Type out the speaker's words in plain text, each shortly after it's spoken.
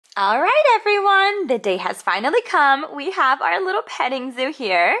All right, everyone. The day has finally come. We have our little petting zoo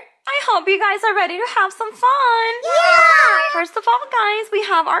here. I hope you guys are ready to have some fun. Yeah! First of all, guys, we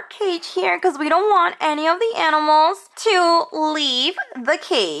have our cage here because we don't want any of the animals to leave the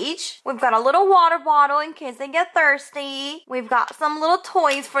cage. We've got a little water bottle in case they get thirsty. We've got some little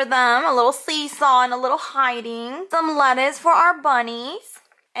toys for them, a little seesaw and a little hiding. Some lettuce for our bunnies.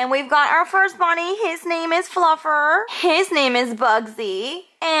 And we've got our first bunny. His name is Fluffer. His name is Bugsy.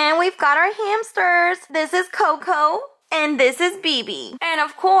 And we've got our hamsters. This is Coco. And this is BB. And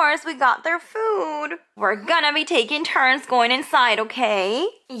of course, we got their food. We're gonna be taking turns going inside, okay?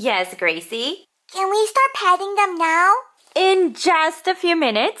 Yes, Gracie. Can we start petting them now? In just a few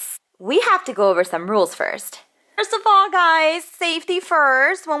minutes. We have to go over some rules first. First of all, guys, safety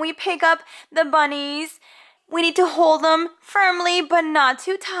first. When we pick up the bunnies, we need to hold them firmly but not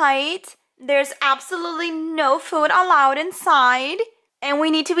too tight. There's absolutely no food allowed inside. And we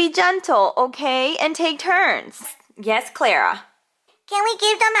need to be gentle, okay? And take turns. Yes, Clara. Can we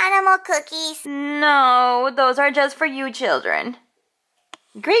give them animal cookies? No, those are just for you children.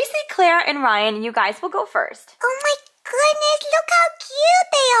 Gracie, Clara, and Ryan, you guys will go first. Oh my goodness, look how cute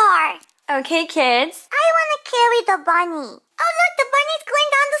they are. Okay, kids. I want to carry the bunny. Oh look, the bunny's going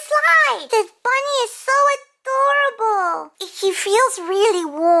down the slide. This bunny is so adorable. He feels really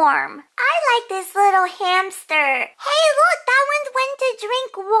warm. I like this little hamster. Hey, look, that one went to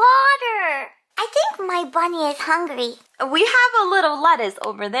drink water. I think my bunny is hungry. We have a little lettuce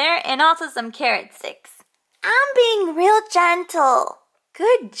over there and also some carrot sticks. I'm being real gentle.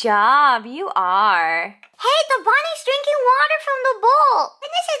 Good job, you are. Hey, the bunny's drinking water from the bowl.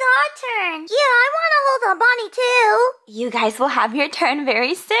 And this is our turn. Yeah, I want to hold the bunny too. You guys will have your turn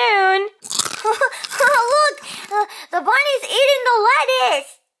very soon. Look, the bunny's eating the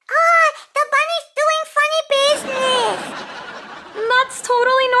lettuce. The bunny's doing funny business. That's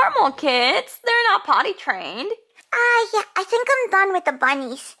totally normal, kids. They're not potty trained. Yeah, I think I'm done with the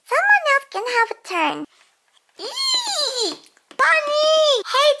bunnies. Someone else can have a turn. Eee! Bunny!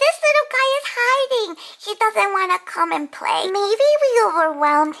 Hey, this little guy is hiding. He doesn't want to come and play. Maybe we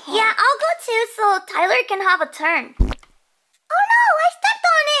overwhelmed him. Yeah, I'll go too so Tyler can have a turn. Oh no, I stepped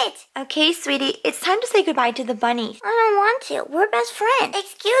on it! Okay, sweetie, it's time to say goodbye to the bunnies. I don't want to. We're best friends.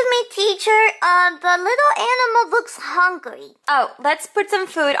 Excuse me, teacher. The little animal looks hungry. Oh, let's put some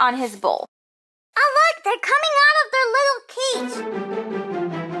food on his bowl. Oh, look, they're coming out of their little cage.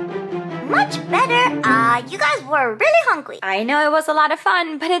 Much better. You guys were really hungry. I know it was a lot of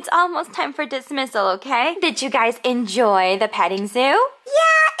fun, but it's almost time for dismissal, okay? Did you guys enjoy the petting zoo? Yeah,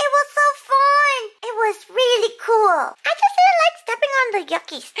 it was so fun. It was really cool. I just didn't like stepping on the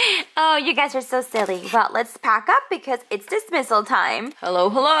yuckies. Oh, you guys are so silly. Well, let's pack up because it's dismissal time. Hello,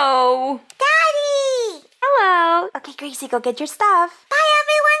 hello. Daddy! Hello. Okay, Gracie, go get your stuff. Bye,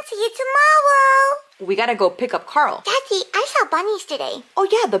 everyone. See you tomorrow. We gotta go pick up Carl. Daddy, I saw bunnies today. Oh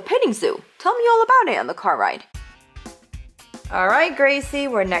yeah, the petting zoo. Tell me all about it on the car ride. All right, Gracie,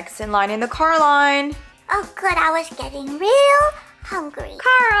 we're next in line in the car line. Oh, good. I was getting real hungry.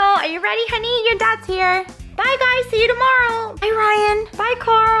 Carl, are you ready, honey? Your dad's here. Bye, guys. See you tomorrow. Bye, Ryan. Bye,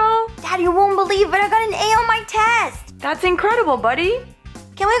 Carl. Dad, you won't believe it. I got an A on my test. That's incredible, buddy.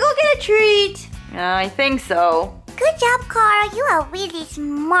 Can we go get a treat? I think so. Good job, Carl. You are really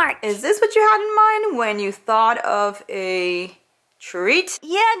smart. Is this what you had in mind when you thought of a treat?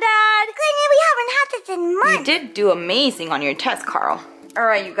 Yeah, Dad. Goodness, we haven't had this in months. You did do amazing on your test, Carl. All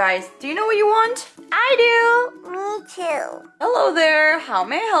right, you guys. Do you know what you want? I do. Me too. Hello there. How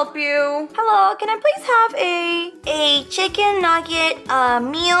may I help you? Hello. Can I please have a chicken nugget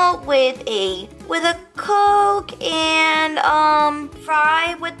meal with a Coke and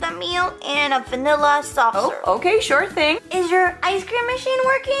fry with the meal and a vanilla soft serve? Oh, okay, sure thing. Is your ice cream machine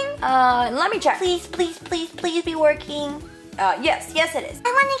working? Let me check. Please, please, please, please be working. Yes it is.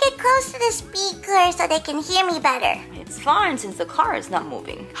 I want to get close to the speaker so they can hear me better. It's fine since the car is not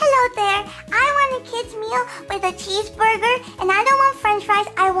moving. Hello there. I want a kid's meal with a cheeseburger, and I don't want french fries.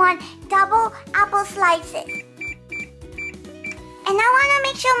 I want double apple slices. And I want to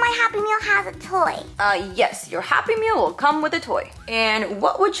make sure my Happy Meal has a toy. Yes, your Happy Meal will come with a toy. And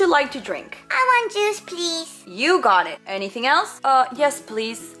what would you like to drink? I want juice, please. You got it. Anything else? Yes,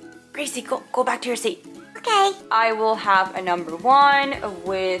 please. Gracie, go back to your seat. Okay. I will have a number 1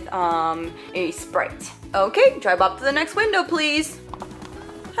 with a Sprite. Okay, drive up to the next window, please.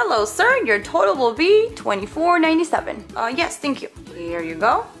 Hello, sir. Your total will be $24.97. Yes, thank you. Here you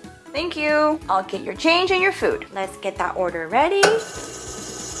go. Thank you. I'll get your change and your food. Let's get that order ready.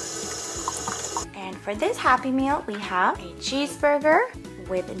 And for this Happy Meal, we have a cheeseburger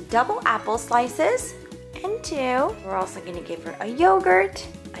with double apple slices and 2. We're also gonna give her a yogurt,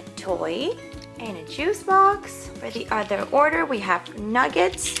 a toy, and a juice box. For the other order, we have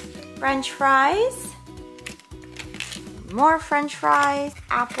nuggets, French fries, more French fries,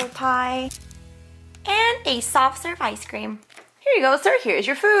 apple pie, and a soft serve ice cream. Here you go, sir. Here's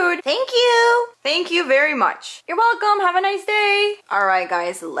your food. Thank you. Thank you very much. You're welcome. Have a nice day. All right,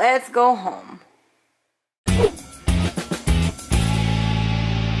 guys, let's go home.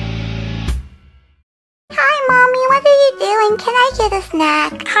 Hi, Mommy. What are you doing? Can I get a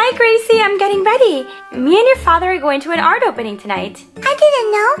snack? Hi, Gracie. I'm getting ready. Me and your father are going to an art opening tonight. I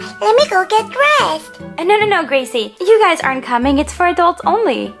didn't know. Let me go get dressed. No, Gracie. You guys aren't coming. It's for adults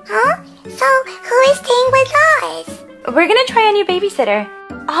only. Huh? So, who is staying with us? We're gonna try a new babysitter.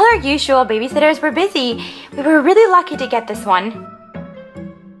 All our usual babysitters were busy. We were really lucky to get this one.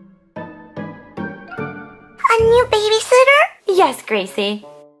 A new babysitter? Yes, Gracie.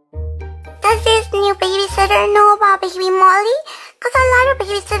 Does this new babysitter know about baby Molly? Because a lot of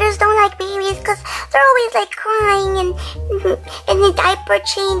babysitters don't like babies because they're always like crying and the diaper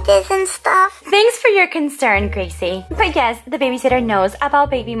changes and stuff. Thanks for your concern, Gracie. But yes, the babysitter knows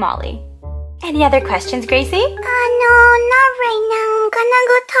about baby Molly. Any other questions, Gracie? No, not right now. I'm gonna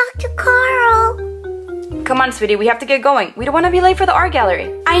go talk to Carl. Come on, sweetie, we have to get going. We don't want to be late for the art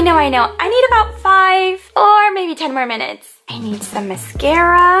gallery. I know. I need about 5 or maybe 10 more minutes. I need some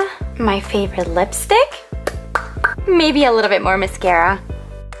mascara, my favorite lipstick, maybe a little bit more mascara.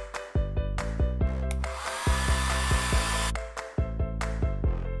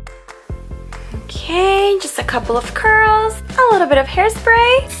 Okay, just a couple of curls, a little bit of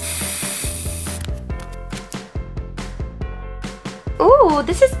hairspray. Ooh,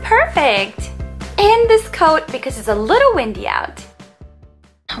 this is perfect. And this coat because it's a little windy out.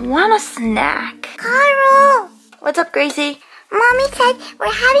 I want a snack. Carl! What's up, Gracie? Mommy said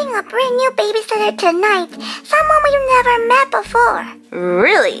we're having a brand new babysitter tonight. Someone we've never met before.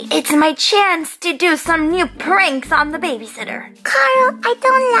 Really? It's my chance to do some new pranks on the babysitter. Carl, I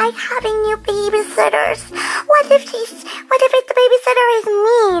don't like having new babysitters. What if the babysitter is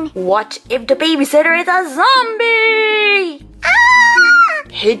mean? What if the babysitter is a zombie? Ah!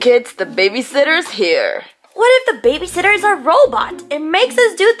 Hey kids, the babysitter's here. What if the babysitter is a robot? It makes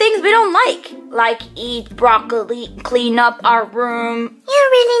us do things we don't like eat broccoli, clean up our room.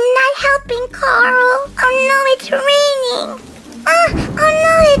 You're really not helping, Carl. Oh no, it's raining. Oh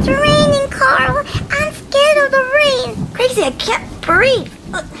no, it's raining, Carl. I'm scared of the rain. Gracie, I can't breathe.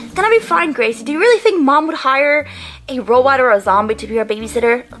 It's gonna be fine, Gracie. Do you really think Mom would hire a robot or a zombie to be our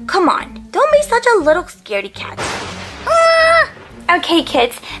babysitter? Come on, don't be such a little scaredy cat. Ah! Okay,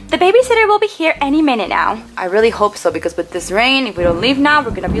 kids, the babysitter will be here any minute now. I really hope so, because with this rain, if we don't leave now,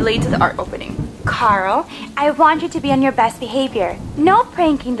 we're gonna be late to the art opening. Carl, I want you to be on your best behavior. No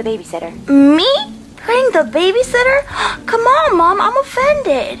pranking the babysitter. Me? Prank the babysitter? Come on, Mom, I'm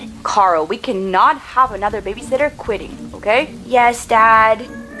offended. Carl, we cannot have another babysitter quitting, okay? Yes, Dad.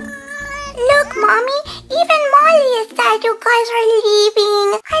 Look, Mommy, even Molly is sad you guys are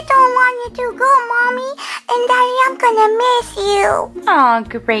leaving. I don't want you to go, Mommy, and Daddy, I'm gonna miss you. Oh,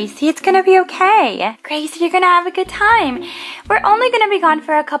 Gracie, it's gonna be okay. Gracie, you're gonna have a good time. We're only gonna be gone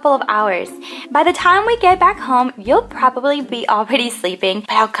for a couple of hours. By the time we get back home, you'll probably be already sleeping,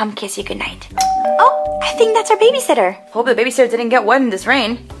 but I'll come kiss you goodnight. Oh, I think that's our babysitter. Hope the babysitter didn't get wet in this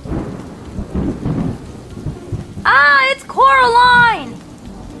rain. Ah, it's Coraline!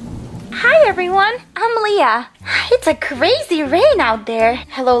 Hi everyone, I'm Leah. It's a crazy rain out there.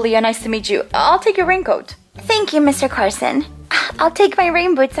 Hello Leah, nice to meet you. I'll take your raincoat. Thank you, Mr. Carson. I'll take my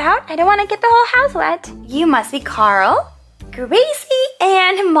rain boots out. I don't want to get the whole house wet. You must be Carl, Gracie,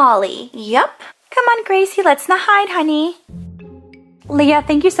 and Molly. Yup. Come on, Gracie, let's not hide, honey. Leah,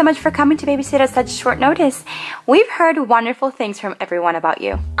 thank you so much for coming to babysit at such short notice. We've heard wonderful things from everyone about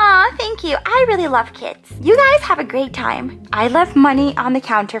you. Aw, thank you. I really love kids. You guys have a great time. I left money on the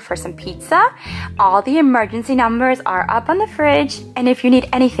counter for some pizza. All the emergency numbers are up on the fridge. And if you need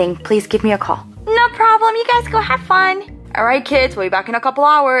anything, please give me a call. No problem. You guys go have fun. All right, kids, we'll be back in a couple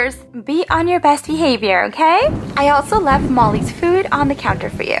hours. Be on your best behavior, okay? I also left Molly's food on the counter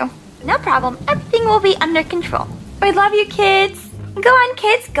for you. No problem. Everything will be under control. We love you, kids. Go on,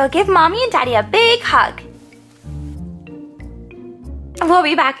 kids. Go give Mommy and Daddy a big hug. We'll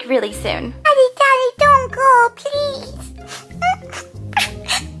be back really soon. Daddy, don't go, please.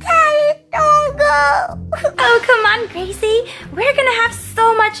 Daddy, don't go. Oh, come on, Gracie. We're gonna have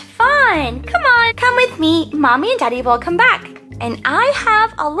so much fun. Come on, come with me. Mommy and Daddy will come back. And I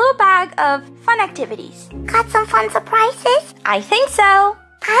have a little bag of fun activities. Got some fun surprises? I think so.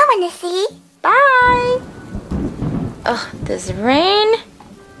 I wanna see. Bye. Ugh, this rain.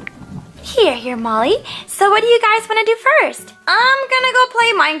 Here, Molly. So what do you guys want to do first? I'm gonna go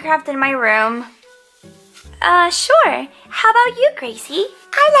play Minecraft in my room. Sure. How about you, Gracie?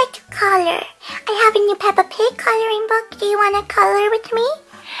 I like to color. I have a new Peppa Pig coloring book. Do you want to color with me?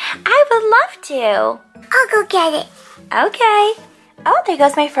 I would love to. I'll go get it. Okay. Oh, there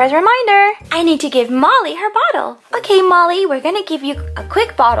goes my first reminder. I need to give Molly her bottle. Okay, Molly, we're gonna give you a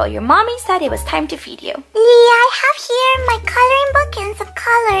quick bottle. Your mommy said it was time to feed you. Leah, I have here my coloring book and some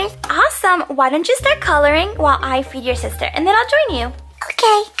colors. Awesome. Why don't you start coloring while I feed your sister, and then I'll join you.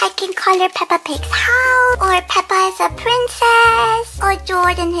 Okay, I can color Peppa Pig's house, or Peppa as a princess, or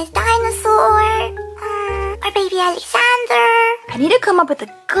Jordan his dinosaur, or baby Alexander. I need to come up with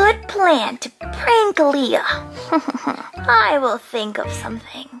a good plan to prank Leah. I will think of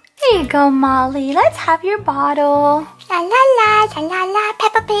something. Here you go, Molly. Let's have your bottle. La la la, la la la.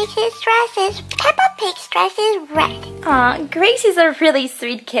 Peppa Pig's dress is red. Aw, Gracie's a really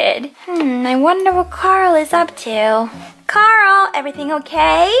sweet kid. I wonder what Carl is up to. Carl, everything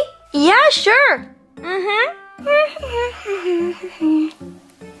okay? Yeah, sure. Leah,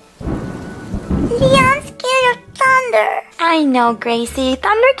 I'm scared of thunder. I know, Gracie.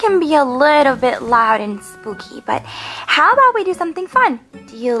 Thunder can be a little bit loud and spooky, but how about we do something fun?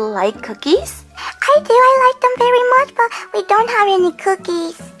 Do you like cookies? I do. I like them very much, but we don't have any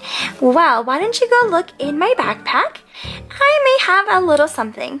cookies. Well, why don't you go look in my backpack? I may have a little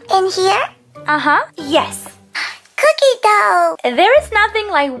something. In here? Yes. Cookie dough. There is nothing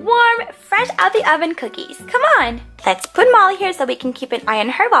like warm, fresh out the oven cookies. Come on. Let's put Molly here so we can keep an eye on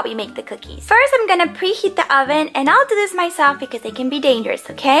her while we make the cookies. First, I'm gonna preheat the oven, and I'll do this myself because they can be dangerous,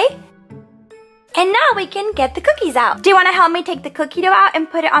 okay? And now we can get the cookies out. Do you wanna help me take the cookie dough out and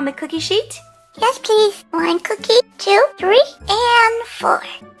put it on the cookie sheet? Yes, please. 1 cookie, 2, 3, and 4.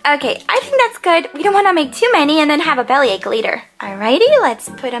 Okay, I think that's good. We don't wanna make too many and then have a bellyache later. Alrighty, let's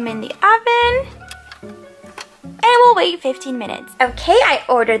put them in the oven. And we'll wait 15 minutes. Okay, I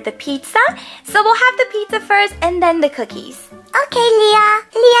ordered the pizza. So we'll have the pizza first and then the cookies. Okay, Leah.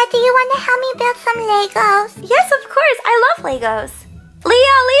 Leah, do you want to help me build some Legos? Yes, of course. I love Legos.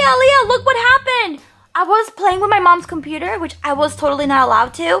 Leah, look what happened. I was playing with my mom's computer, which I was totally not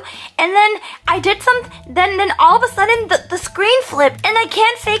allowed to. And then I did then all of a sudden the screen flipped and I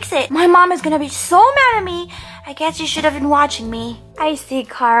can't fix it. My mom is gonna be so mad at me. I guess you should have been watching me. I see,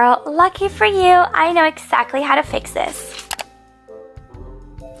 Carl. Lucky for you, I know exactly how to fix this.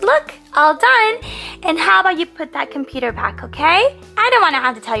 Look, all done. And how about you put that computer back, okay? I don't want to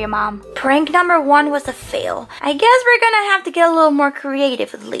have to tell your mom. Prank number 1 was a fail. I guess we're gonna have to get a little more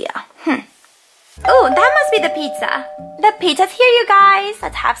creative with Leah. Oh, that must be the pizza. The pizza's here, you guys.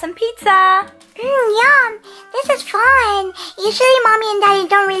 Let's have some pizza. Yum. This is fun. Usually, Mommy and Daddy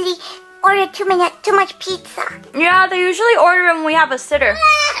don't really order too much pizza. Yeah, they usually order when we have a sitter.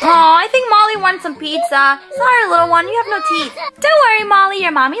 Oh, I think Molly wants some pizza. Sorry, little one, you have no teeth. Don't worry, Molly.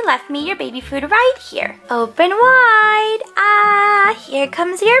 Your mommy left me your baby food right here. Open wide. Ah, here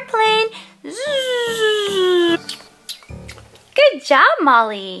comes your plane. Zzz. Good job,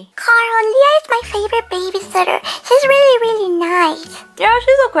 Molly. Carl, Leah is my favorite babysitter. She's really, really nice. Yeah,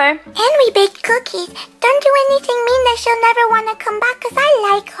 she's okay. And we baked cookies. Don't do anything mean that she'll never want to come back because I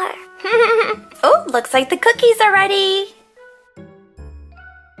like her. Oh, looks like the cookies are ready.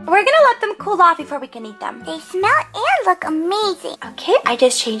 We're gonna let them cool off before we can eat them. They smell and look amazing. Okay, I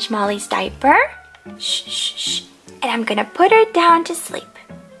just changed Molly's diaper. Shh, shh, shh. And I'm gonna put her down to sleep.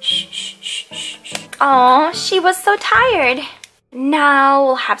 Shh, shh, shh, shh, shh. Oh, she was so tired. Now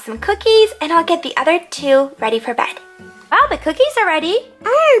we'll have some cookies and I'll get the other 2 ready for bed. Wow, the cookies are ready.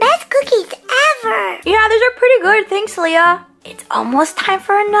 Best cookies ever. Yeah, these are pretty good. Thanks, Leah. It's almost time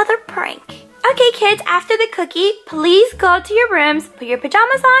for another prank. Okay, kids, after the cookie, please go to your rooms, put your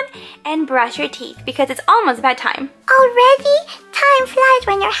pajamas on, and brush your teeth because it's almost bedtime. Already? Time flies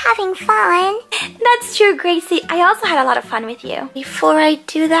when you're having fun. That's true, Gracie. I also had a lot of fun with you. Before I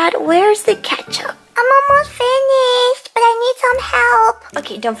do that, where's the ketchup? I'm almost finished, but I need some help.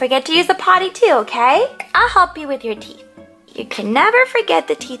 Okay, don't forget to use the potty too, okay? I'll help you with your teeth. You can never forget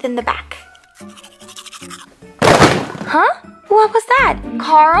the teeth in the back. Huh? What was that?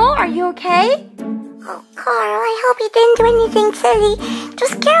 Carl, are you okay? Oh, Carl, I hope you didn't do anything silly.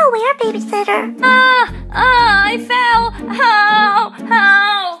 Just scare away our babysitter. I fell. How?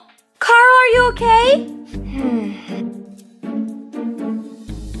 Carl, are you okay?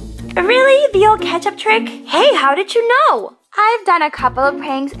 Really? The old ketchup trick? Hey, how did you know? I've done a couple of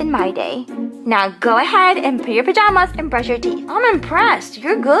pranks in my day. Now go ahead and put your pajamas and brush your teeth. I'm impressed.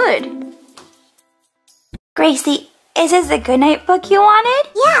 You're good. Gracie, is this the goodnight book you wanted?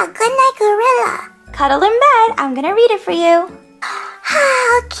 Yeah, Goodnight Gorilla. Cuddle in bed. I'm gonna read it for you.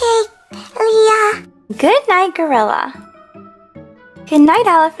 Okay, Leah. Good night, gorilla. Good night,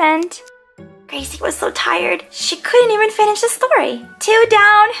 elephant. Gracie was so tired, she couldn't even finish the story. 2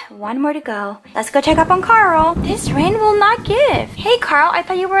 down, 1 more to go. Let's go check up on Carl. This rain will not give. Hey, Carl, I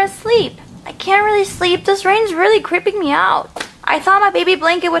thought you were asleep. I can't really sleep. This rain's really creeping me out. I thought my baby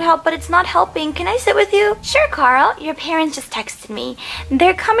blanket would help, but it's not helping. Can I sit with you? Sure, Carl. Your parents just texted me.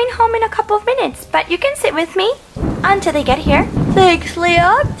 They're coming home in a couple of minutes, but you can sit with me until they get here. Thanks,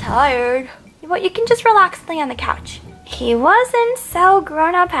 Leah. I'm tired. Well, you can just relax and lay on the couch. He wasn't so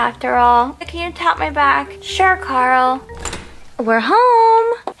grown up after all. Can you tap my back? Sure, Carl. We're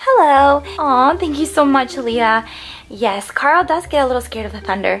home. Hello. Aw, thank you so much, Leah. Yes, Carl does get a little scared of the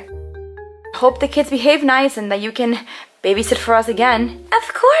thunder. Hope the kids behave nice and that you can babysit for us again.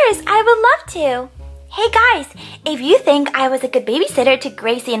 Of course, I would love to. Hey guys, if you think I was a good babysitter to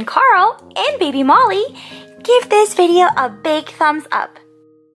Gracie and Carl and baby Molly, give this video a big thumbs up.